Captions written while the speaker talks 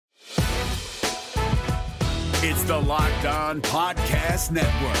It's the Locked On Podcast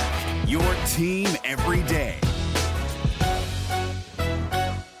Network, your team every day.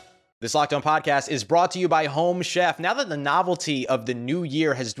 This Locked On Podcast is brought to you by Home Chef. Now that the novelty of the new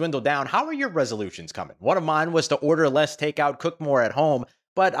year has dwindled down, how are your resolutions coming? One of mine was to order less takeout, cook more at home,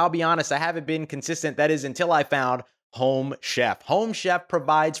 but I'll be honest, I haven't been consistent. That is until I found Home Chef. Home Chef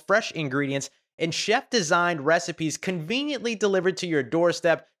provides fresh ingredients and chef-designed recipes conveniently delivered to your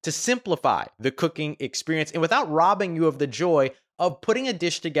doorstep to simplify the cooking experience and without robbing you of the joy of putting a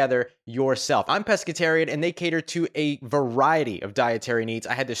dish together yourself. I'm pescatarian and they cater to a variety of dietary needs.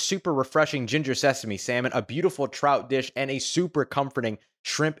 I had this super refreshing ginger sesame salmon, a beautiful trout dish, and a super comforting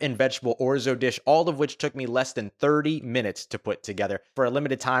shrimp and vegetable orzo dish, all of which took me less than 30 minutes to put together. For a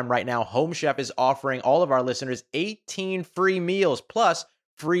limited time right now, Home Chef is offering all of our listeners 18 free meals plus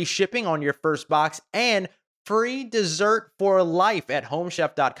free shipping on your first box and free dessert for life at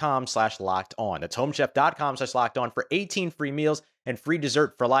homechef.com/lockedon. That's homechef.com/lockedon for 18 free meals and free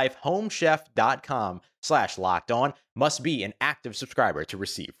dessert for life. Homechef.com/lockedon. Must be an active subscriber to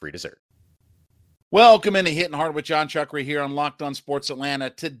receive free dessert. Welcome into Hittin Hard with John Chuckery here on Locked On Sports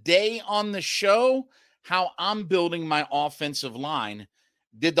Atlanta. Today on the show, how I'm building my offensive line.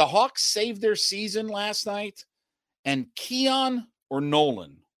 Did the Hawks save their season last night? And Keon or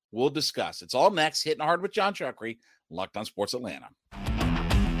Nolan? We'll discuss. It's all next. Hittin Hard with John Chuckery, Locked On Sports Atlanta.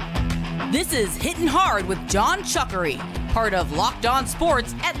 This is Hittin Hard with John Chuckery, part of Locked On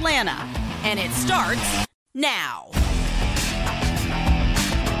Sports Atlanta. And it starts now.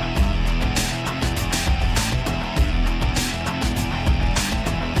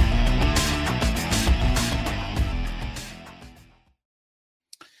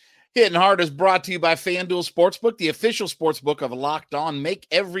 Hittin Hard is brought to you by FanDuel Sportsbook, the official sportsbook of Locked On. Make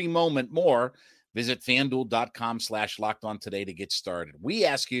every moment more. Visit FanDuel.com/LockedOn today to get started. We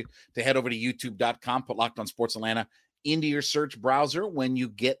ask you to head over to YouTube.com, put Locked On Sports Atlanta into your search browser. When you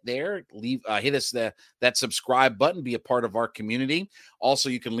get there, hit us that subscribe button, be a part of our community. Also,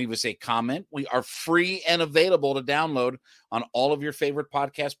 you can leave us a comment. We are free and available to download on all of your favorite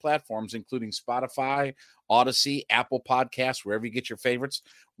podcast platforms, including Spotify, Odyssey, Apple Podcasts, wherever you get your favorites.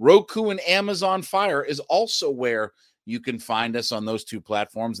 Roku and Amazon Fire is also where you can find us on those two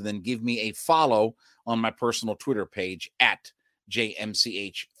platforms. And then give me a follow on my personal Twitter page at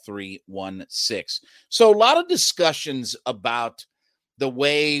JMCH316. So a lot of discussions about the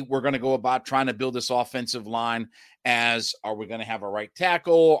way we're going to go about trying to build this offensive line. As are we going to have a right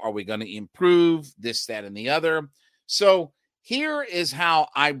tackle? Are we going to improve this, that, and the other? So here is how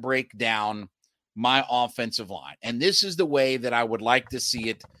I break down my offensive line. And this is the way that I would like to see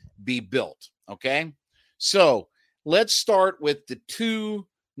it be built. Okay. So let's start with the two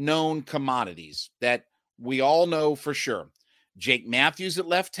known commodities that we all know for sure. Jake Matthews at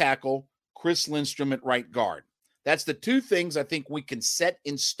left tackle, Chris Lindstrom at right guard. That's the two things I think we can set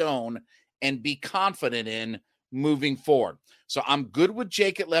in stone and be confident in moving forward. So I'm good with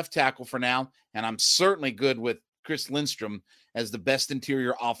Jake at left tackle for now, and I'm certainly good with Chris Lindstrom as the best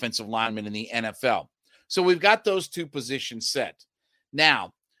interior offensive lineman in the NFL. So we've got those two positions set.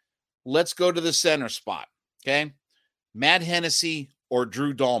 Now, let's go to the center spot, okay? Matt Hennessy or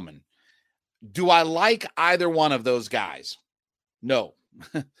Drew Dahlman. Do I like either one of those guys? No.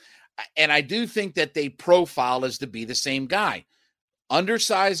 And I do think that they profile as to be the same guy.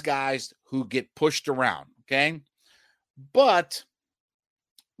 Undersized guys who get pushed around, okay? But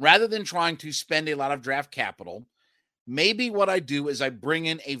rather than trying to spend a lot of draft capital, maybe what I do is I bring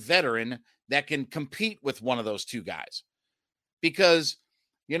in a veteran that can compete with one of those two guys. Because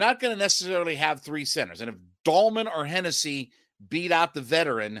you're not going to necessarily have three centers. And if Dahlman or Hennessy beat out the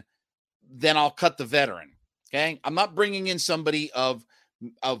veteran, then I'll cut the veteran, okay? I'm not bringing in somebody of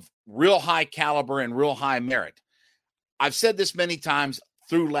real high caliber and real high merit. I've said this many times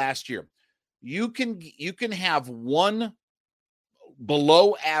through last year. You can have one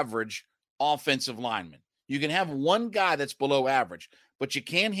below average offensive lineman. You can have one guy that's below average, but you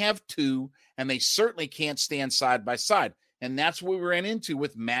can't have two, and they certainly can't stand side by side. And that's what we ran into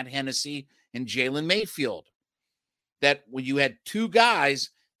with Matt Hennessy and Jalen Mayfield. That when you had two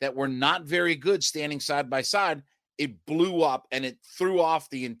guys that were not very good standing side by side, it blew up and it threw off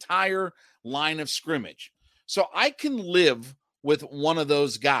the entire line of scrimmage. So I can live with one of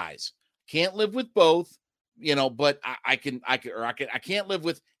those guys. Can't live with both, but I can't live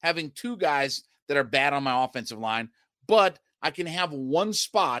with having two guys that are bad on my offensive line, but I can have one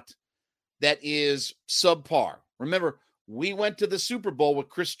spot that is subpar. Remember, we went to the Super Bowl with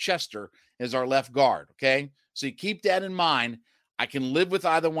Chris Chester as our left guard, okay? So you keep that in mind. I can live with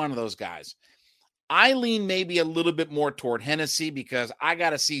either one of those guys. I lean maybe a little bit more toward Hennessy because I got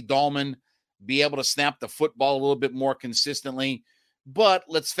to see Dahlman be able to snap the football a little bit more consistently. But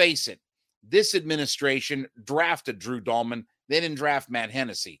let's face it, this administration drafted Drew Dahlman. They didn't draft Matt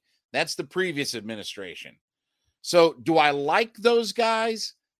Hennessy. That's the previous administration. So do I like those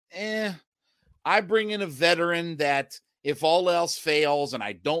guys? I bring in a veteran that if all else fails, and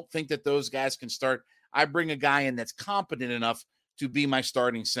I don't think that those guys can start, I bring a guy in that's competent enough to be my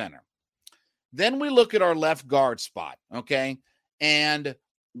starting center. Then we look at our left guard spot, okay? And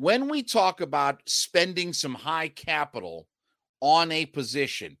when we talk about spending some high capital on a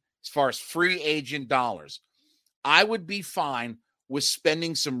position, as far as free agent dollars, I would be fine with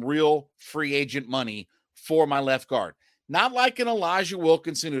spending some real free agent money for my left guard. Not like an Elijah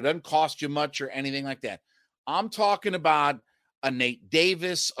Wilkinson who doesn't cost you much or anything like that. I'm talking about a Nate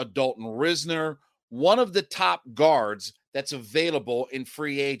Davis, a Dalton Risner, one of the top guards that's available in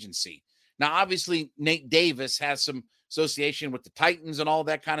free agency. Now, obviously, Nate Davis has some association with the Titans and all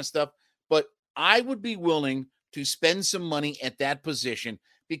that kind of stuff, but I would be willing to spend some money at that position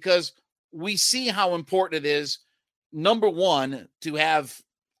because we see how important it is, number one, to have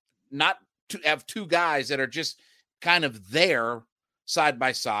two guys that are just kind of there side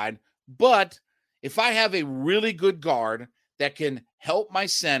by side. But if I have a really good guard that can help my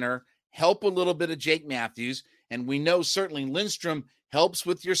center, help a little bit of Jake Matthews, and we know certainly Lindstrom helps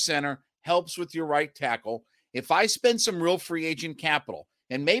with your center, helps with your right tackle. If I spend some real free agent capital,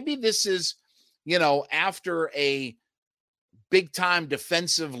 and maybe this is, after a big time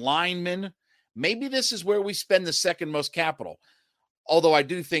defensive lineman, maybe this is where we spend the second most capital. Although I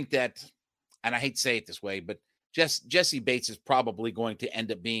do think that, and I hate to say it this way, but Jesse Bates is probably going to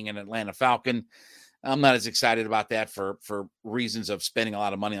end up being an Atlanta Falcon. I'm not as excited about that for reasons of spending a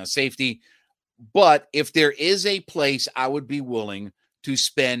lot of money on safety. But if there is a place I would be willing to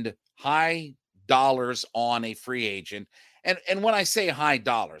spend high dollars on a free agent, and when I say high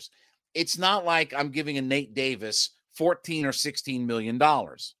dollars, it's not like I'm giving a Nate Davis $14 or $16 million.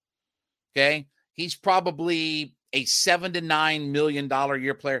 Okay? He's probably a $7 to $9 million a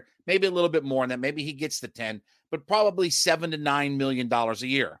year player, maybe a little bit more than that. Maybe he gets to 10, but probably $7 to $9 million a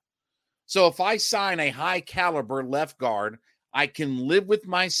year. So if I sign a high caliber left guard, I can live with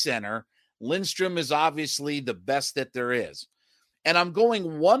my center. Lindstrom is obviously the best that there is. And I'm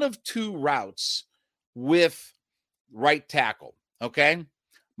going one of two routes with right tackle, okay?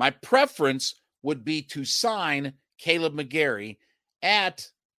 My preference would be to sign Caleb McGarry at,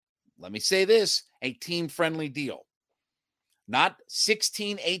 let me say this, a team-friendly deal. Not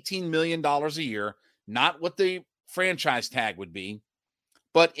 $16, $18 million a year, not what the franchise tag would be.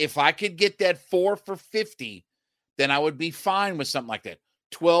 But if I could get that 4 for $50, then I would be fine with something like that.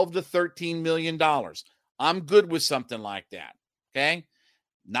 $12 to $13 million. I'm good with something like that. Okay?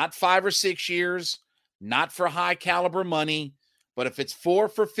 Not 5 or 6 years, not for high caliber money, but if it's 4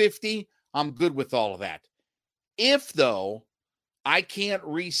 for $50, I'm good with all of that. If, though, I can't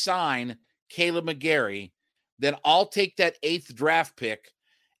re-sign Caleb McGarry, then I'll take that 8th draft pick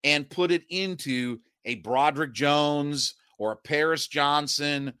and put it into a Broderick Jones or a Paris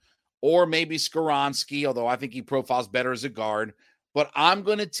Johnson or maybe Skoronski, although I think he profiles better as a guard. But I'm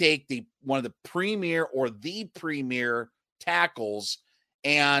going to take one of the premier or the premier tackles,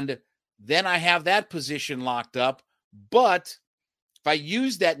 and then I have that position locked up. But if I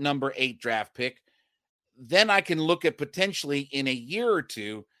use that number 8 draft pick, then I can look at potentially in a year or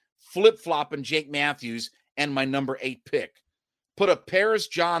two flip-flopping Jake Matthews and my number 8 pick. Put a Paris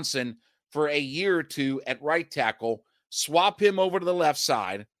Johnson for a year or two at right tackle, swap him over to the left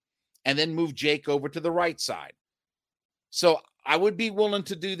side, and then move Jake over to the right side. So I would be willing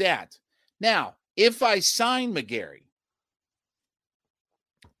to do that. Now, if I sign McGarry,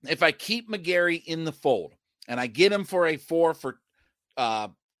 if I keep McGarry in the fold and I get him for a $4 for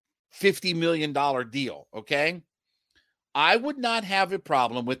 $50 million deal, okay, I would not have a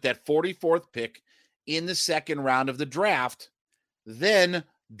problem with that 44th pick in the second round of the draft, then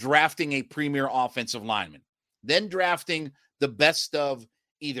drafting a premier offensive lineman, then drafting the best of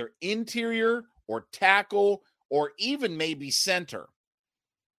either interior or tackle or even maybe center.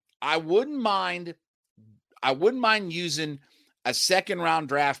 I wouldn't mind using a second round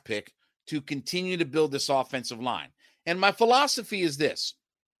draft pick to continue to build this offensive line. And my philosophy is this: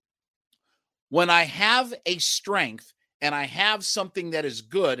 when I have a strength and I have something that is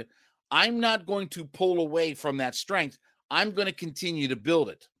good, I'm not going to pull away from that strength. I'm going to continue to build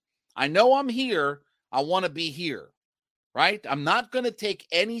it. I know I'm here. I want to be here, right? I'm not going to take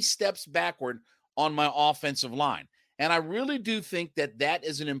any steps backward on my offensive line. And I really do think that that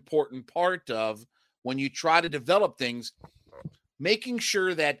is an important part of when you try to develop things, making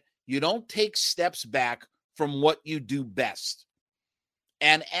sure that you don't take steps back from what you do best.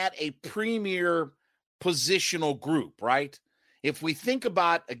 and at a premier positional group, right? If we think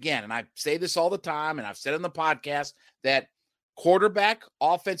about, again, and I say this all the time, and I've said in the podcast, that quarterback,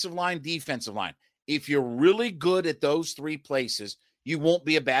 offensive line, defensive line, if you're really good at those three places, you won't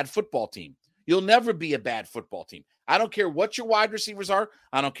be a bad football team. You'll never be a bad football team. I don't care what your wide receivers are.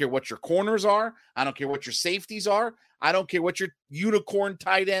 I don't care what your corners are. I don't care what your safeties are. I don't care what your unicorn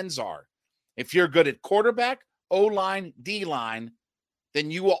tight ends are. If you're good at quarterback, O-line, D-line,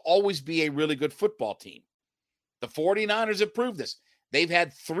 then you will always be a really good football team. The 49ers have proved this. They've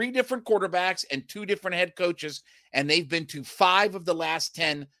had 3 different quarterbacks and 2 different head coaches, and they've been to 5 of the last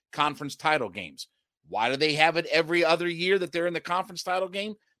 10 conference title games. Why do they have it every other year that they're in the conference title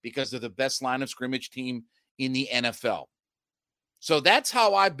game? Because they're the best line of scrimmage team in the NFL. So that's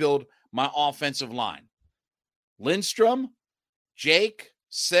how I build my offensive line. Lindstrom, Jake,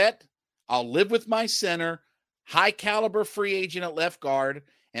 Set. I'll live with my center, high caliber free agent at left guard.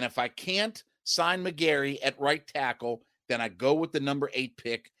 And if I can't sign McGarry at right tackle, then I go with the number 8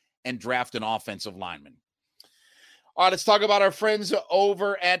 pick and draft an offensive lineman. All right, let's talk about our friends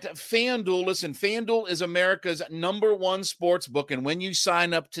over at FanDuel. Listen, FanDuel is America's #1 sports book, and when you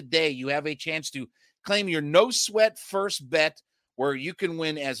sign up today, you have a chance to claim your no-sweat first bet, where you can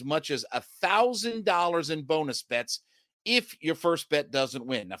win as much as $1,000 in bonus bets if your first bet doesn't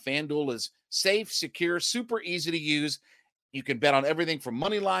win. Now, FanDuel is safe, secure, super easy to use. You can bet on everything from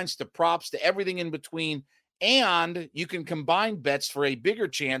money lines to props to everything in between, and you can combine bets for a bigger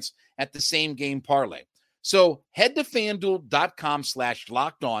chance at the same game parlay. So head to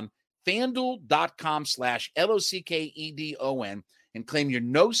FanDuel.com/lockedon, FanDuel.com/LOCKEDON, and claim your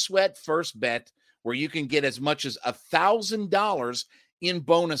no-sweat first bet, where you can get as much as $1,000 in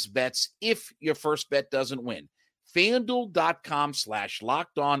bonus bets if your first bet doesn't win.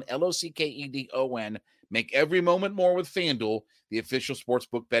 FanDuel.com/lockedon, LOCKEDON. Make every moment more with FanDuel, the official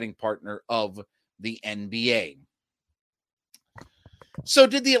sportsbook betting partner of the NBA. So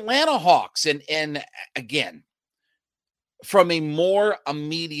did the Atlanta Hawks, and again, from a more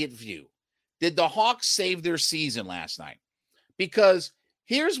immediate view, did the Hawks save their season last night? Because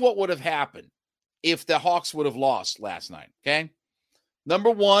here's what would have happened if the Hawks would have lost last night, okay? Number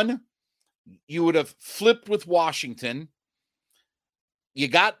one, you would have flipped with Washington. You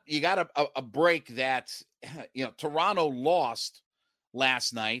got a break that, Toronto lost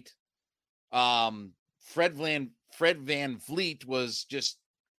last night. Fred Van Vliet was just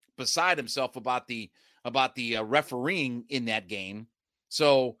beside himself about the refereeing in that game.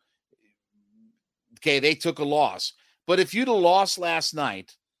 So, okay, they took a loss. But if you'd have lost last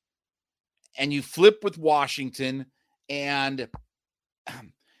night and you flip with Washington, and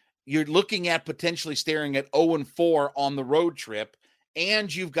you're looking at potentially staring at 0-4 on the road trip,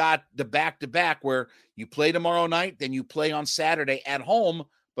 and you've got the back-to-back where you play tomorrow night, then you play on Saturday at home,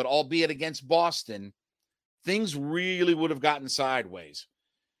 but albeit against Boston, things really would have gotten sideways.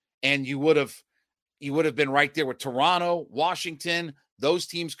 And you would have been right there with Toronto, Washington. Those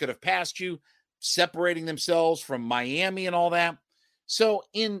teams could have passed you, separating themselves from Miami and all that. So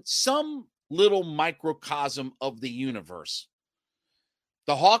in some little microcosm of the universe,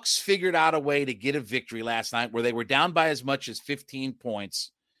 the Hawks figured out a way to get a victory last night where they were down by as much as 15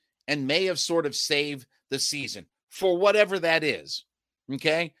 points and may have sort of saved the season for whatever that is.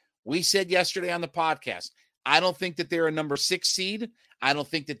 Okay? We said yesterday on the podcast, I don't think that they're a number 6 seed. I don't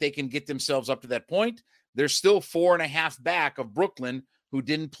think that they can get themselves up to that point. They're still 4.5 back of Brooklyn, who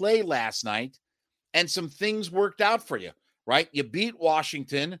didn't play last night, and some things worked out for you, right? You beat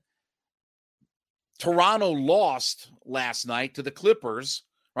Washington. Toronto lost last night to the Clippers,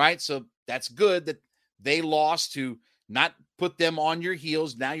 right? So that's good that they lost to not put them on your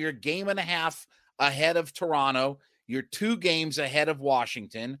heels. Now you're a game and a half ahead of Toronto. You're 2 games ahead of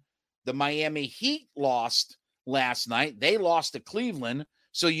Washington. The Miami Heat lost last night. They lost to Cleveland.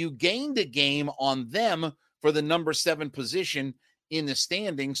 So you gained a game on them for the number 7 position in the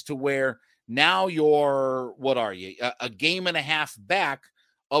standings, to where now you're, what are you? A game and a half back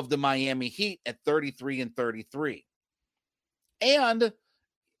of the Miami Heat at 33-33. And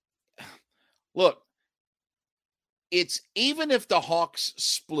look, it's even if the Hawks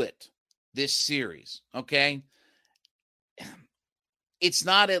split this series, okay, it's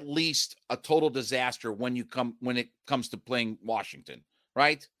not at least a total disaster when it comes to playing Washington,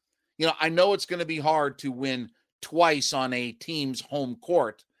 right? I know it's going to be hard to win twice on a team's home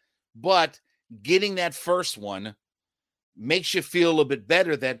court, but getting that first one makes you feel a little bit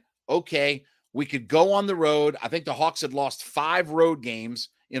better that, okay, we could go on the road. I think the Hawks had lost 5 road games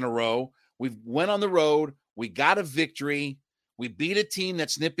in a row. We went on the road. We got a victory. We beat a team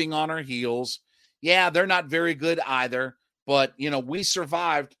that's nipping on our heels. Yeah, they're not very good either. But, we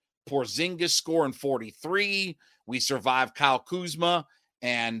survived Porzingis scoring 43. We survived Kyle Kuzma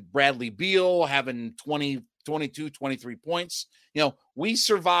and Bradley Beal having 20, 22, 23 points. We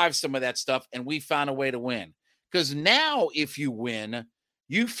survived some of that stuff, and we found a way to win. Because now if you win,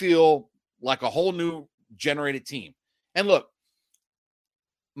 you feel like a whole new generated team. And look,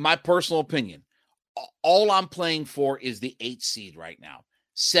 my personal opinion, all I'm playing for is the 8 seed right now,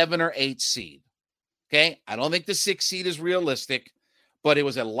 7 or 8 seed. Okay. I don't think the 6 seed is realistic, but it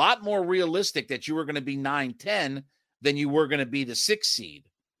was a lot more realistic that you were going to be 9-10 than you were going to be the 6 seed.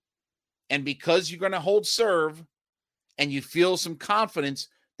 And because you're going to hold serve and you feel some confidence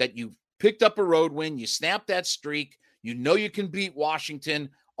that you picked up a road win, you snapped that streak, you can beat Washington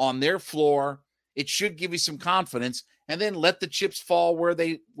on their floor, it should give you some confidence, and then let the chips fall where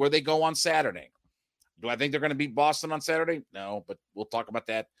they go on Saturday. Do I think they're going to beat Boston on Saturday? No, but we'll talk about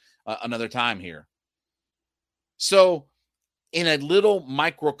that another time here. So in a little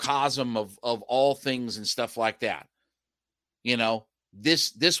microcosm of all things and stuff like that,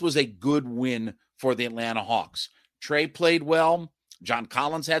 this was a good win for the Atlanta Hawks. Trey played well. John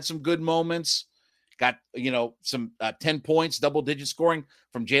Collins had some good moments. Got, some 10 points, double-digit scoring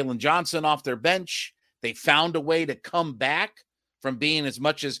from Jalen Johnson off their bench. They found a way to come back from being as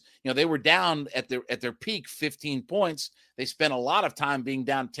much as, they were down at their peak 15 points. They spent a lot of time being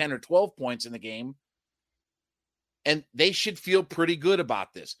down 10 or 12 points in the game. And they should feel pretty good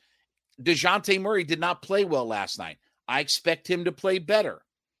about this. DeJounte Murray did not play well last night. I expect him to play better.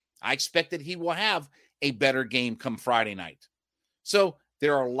 I expect that he will have a better game come Friday night. So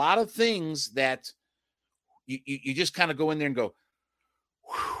there are a lot of things that you just kind of go in there and go,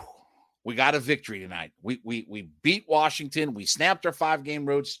 whew, we got a victory tonight. We beat Washington. We snapped our 5-game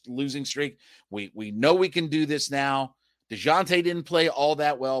road losing streak. We know we can do this now. DeJounte didn't play all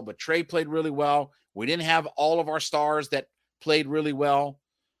that well, but Trey played really well. We didn't have all of our stars that played really well.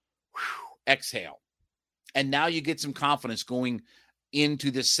 Whew, exhale. And now you get some confidence going into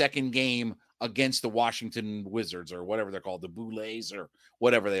the second game against the Washington Wizards, or whatever they're called, the Boulets, or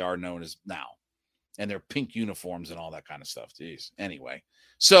whatever they are known as now. And their pink uniforms and all that kind of stuff. Jeez. Anyway,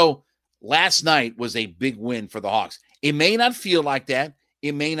 so last night was a big win for the Hawks. It may not feel like that.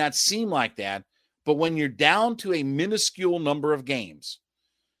 It may not seem like that. But when you're down to a minuscule number of games,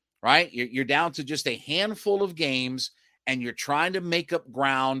 right? You're down to just a handful of games, and you're trying to make up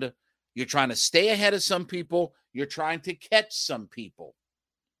ground. You're trying to stay ahead of some people. You're trying to catch some people.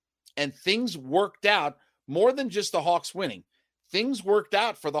 And things worked out more than just the Hawks winning. Things worked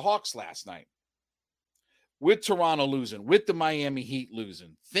out for the Hawks last night. With Toronto losing, with the Miami Heat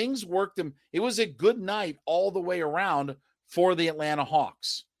losing. Things worked them. It was a good night all the way around for the Atlanta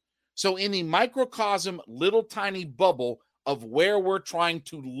Hawks. So in the microcosm, little tiny bubble of where we're trying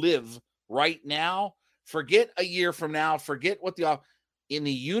to live right now, forget a year from now, forget what in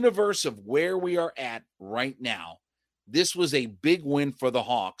the universe of where we are at right now, this was a big win for the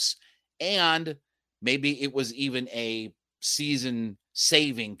Hawks, and maybe it was even a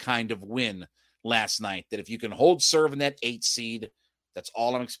season-saving kind of win last night, that if you can hold serve in that 8 seed, that's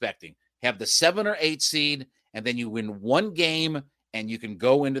all I'm expecting. Have the 7 or 8 seed, and then you win one game, and you can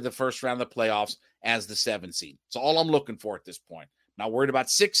go into the first round of the playoffs as the 7 seed. That's all I'm looking for at this point. Not worried about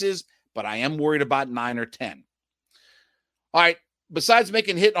 6s, but I am worried about 9 or 10. All right. Besides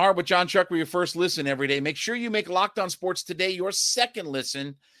making Hittin Hard with John Chuckery your first listen every day, make sure you make Locked On Sports Today your second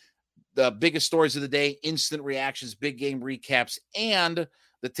listen. The biggest stories of the day, instant reactions, big game recaps, and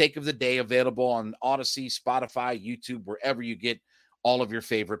the take of the day available on Odyssey, Spotify, YouTube, wherever you get all of your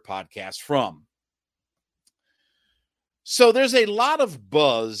favorite podcasts from. So there's a lot of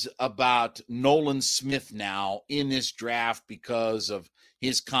buzz about Nolan Smith now in this draft because of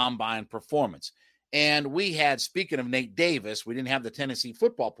his combine performance. And we had, speaking of Nate Davis, we didn't have the Tennessee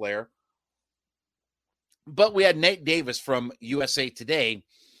football player, but we had Nate Davis from USA Today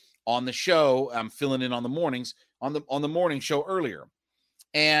on the show. I'm filling in on the mornings, on the morning show earlier.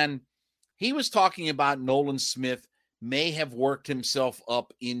 And he was talking about Nolan Smith may have worked himself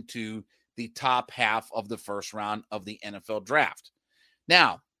up into the top half of the first round of the NFL draft.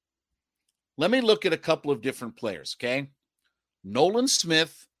 Now, let me look at a couple of different players, okay? Nolan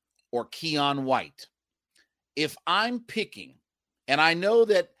Smith or Keon White. If I'm picking, and I know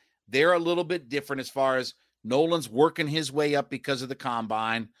that they're a little bit different as far as Nolan's working his way up because of the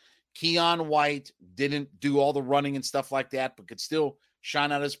combine. Keon White didn't do all the running and stuff like that, but could still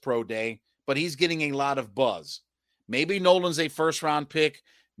shine out his pro day, but he's getting a lot of buzz. Maybe Nolan's a first-round pick.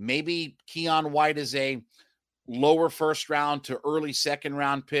 Maybe Keon White is a lower first-round to early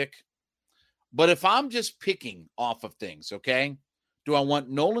second-round pick. But if I'm just picking off of things, okay, do I want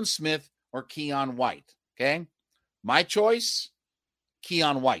Nolan Smith or Keon White, okay? My choice,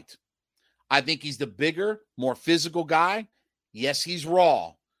 Keion White. I think he's the bigger, more physical guy. Yes, he's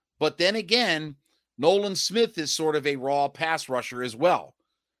raw. But then again, Nolan Smith is sort of a raw pass rusher as well.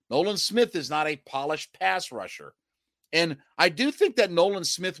 Nolan Smith is not a polished pass rusher. And I do think that Nolan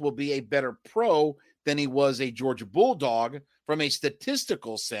Smith will be a better pro than he was a Georgia Bulldog from a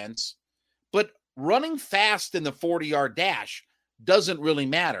statistical sense. But running fast in the 40-yard dash doesn't really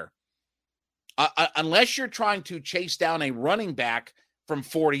matter. Unless you're trying to chase down a running back from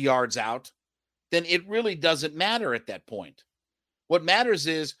 40 yards out, then it really doesn't matter at that point. What matters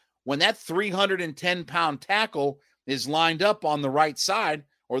is when that 310-pound tackle is lined up on the right side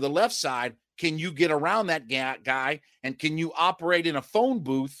or the left side, can you get around that guy, and can you operate in a phone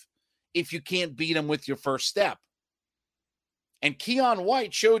booth if you can't beat him with your first step? And Keion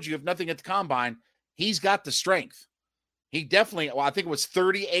White showed you, if nothing at the combine, he's got the strength. He definitely, well, I think it was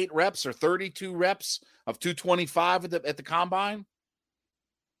 38 reps or 32 reps of 225 at the combine.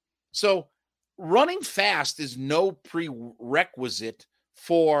 So running fast is no prerequisite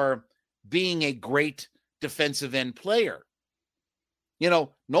for being a great defensive end player. You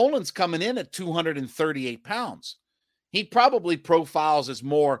know, Nolan's coming in at 238 pounds. He probably profiles as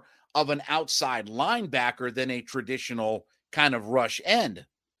more of an outside linebacker than a traditional kind of rush end.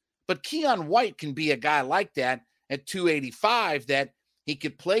 But Keion White can be a guy like that at 285, that he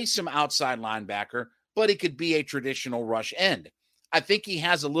could play some outside linebacker, but he could be a traditional rush end. I think he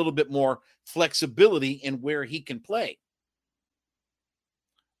has a little bit more flexibility in where he can play.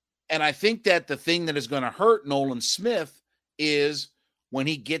 And I think that the thing that is going to hurt Nolan Smith is when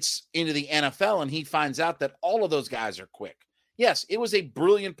he gets into the NFL and he finds out that all of those guys are quick. Yes, it was a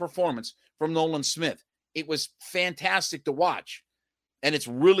brilliant performance from Nolan Smith. It was fantastic to watch, and it's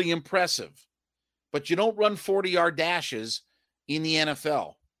really impressive. But you don't run 40-yard dashes in the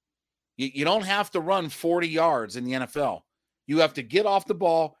NFL. You don't have to run 40 yards in the NFL. You have to get off the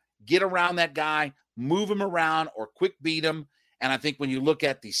ball, get around that guy, move him around, or quick beat him. And I think when you look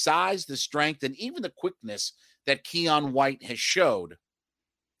at the size, the strength, and even the quickness that Keion White has showed,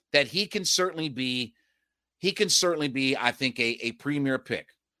 that he can certainly be, I think, a premier pick.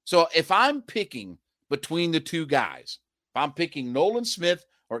 So if I'm picking between the two guys, if I'm picking Nolan Smith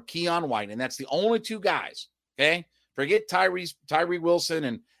or Keion White, and that's the only two guys, okay? Forget Tyree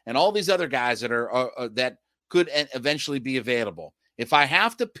Wilson and all these other guys that are that could eventually be available. If I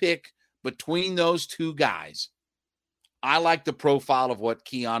have to pick between those two guys, I like the profile of what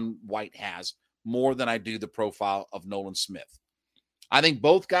Keion White has more than I do the profile of Nolan Smith. I think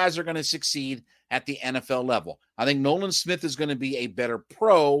both guys are going to succeed at the NFL level. I think Nolan Smith is going to be a better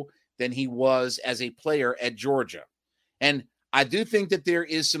pro than he was as a player at Georgia. And I do think that there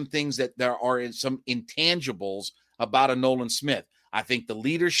is some things that there are some intangibles about a Nolan Smith. I think the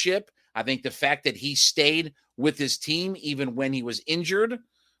leadership, I think the fact that he stayed with his team even when he was injured,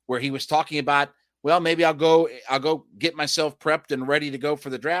 where he was talking about, well, maybe I'll go get myself prepped and ready to go for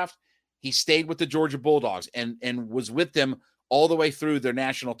the draft. He stayed with the Georgia Bulldogs and was with them all the way through their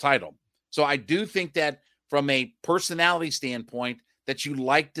national title. So I do think that from a personality standpoint, that you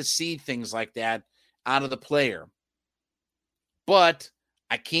like to see things like that out of the player. But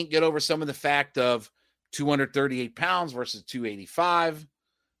I can't get over some of the fact of 238 pounds versus 285,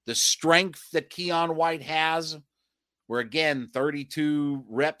 the strength that Keion White has, where again, 32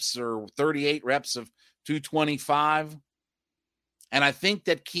 reps or 38 reps of 225. And I think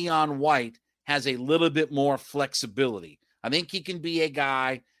that Keion White has a little bit more flexibility. I think he can be a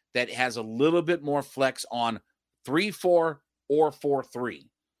guy that has a little bit more flex on 3-4 or 4-3.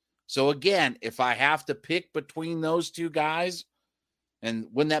 So again, if I have to pick between those two guys, and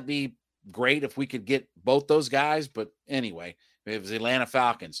wouldn't that be great if we could get both those guys? But anyway, it was the Atlanta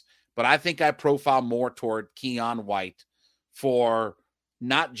Falcons. But I think I profile more toward Keion White for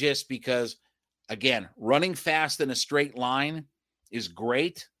not just because, again, running fast in a straight line is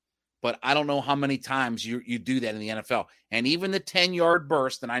great, but I don't know how many times you do that in the NFL. And even the 10-yard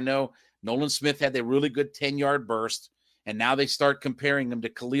burst, and I know Nolan Smith had a really good 10-yard burst, and now they start comparing him to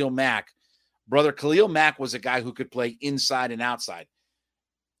Khalil Mack. Brother, Khalil Mack was a guy who could play inside and outside.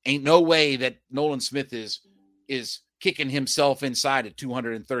 Ain't no way that Nolan Smith is kicking himself inside at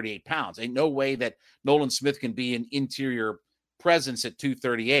 238 pounds. Ain't no way that Nolan Smith can be an interior presence at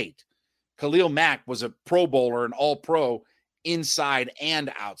 238. Khalil Mack was a Pro Bowler, an all-pro, inside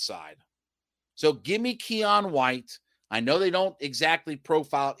and outside. So give me Keion White. I know they don't exactly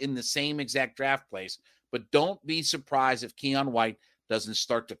profile in the same exact draft place, but don't be surprised if Keion White doesn't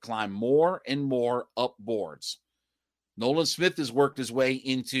start to climb more and more up boards. Nolan Smith has worked his way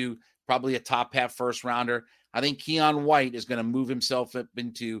into probably a top half first rounder. I think Keion White is going to move himself up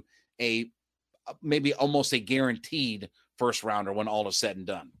into a maybe almost a guaranteed first rounder when all is said and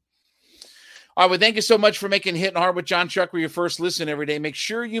done. All right, well, thank you so much for making Hittin' Hard with John Chuckery your first listen every day. Make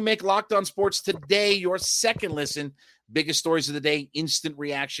sure you make Locked On Sports Today your second listen. Biggest stories of the day, instant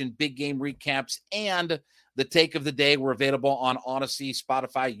reaction, big game recaps, and the take of the day. We're available on Odyssey,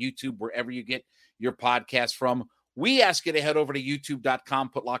 Spotify, YouTube, wherever you get your podcast from. We ask you to head over to youtube.com,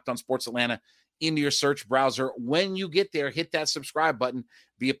 put Locked On Sports Atlanta into your search browser. When you get there, hit that subscribe button.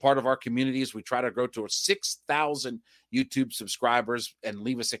 Be a part of our community as we try to grow to 6,000 YouTube subscribers, and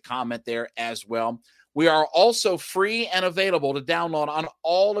leave us a comment there as well. We are also free and available to download on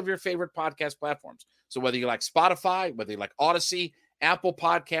all of your favorite podcast platforms. So whether you like Spotify, whether you like Odyssey, Apple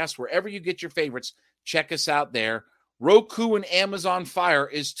Podcasts, wherever you get your favorites, check us out there. Roku and Amazon Fire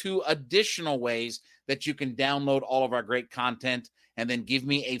is 2 additional ways that you can download all of our great content, and then give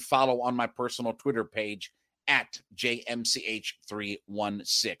me a follow on my personal Twitter page at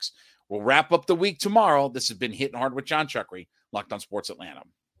JMCH316. We'll wrap up the week tomorrow. This has been Hittin' Hard with John Chuckery, Locked On Sports Atlanta.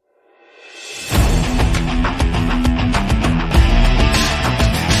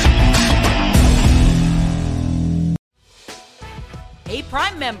 Hey,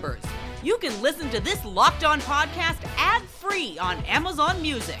 Prime members, you can listen to this Locked On podcast ad-free on Amazon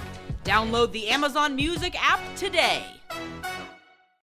Music. Download the Amazon Music app today.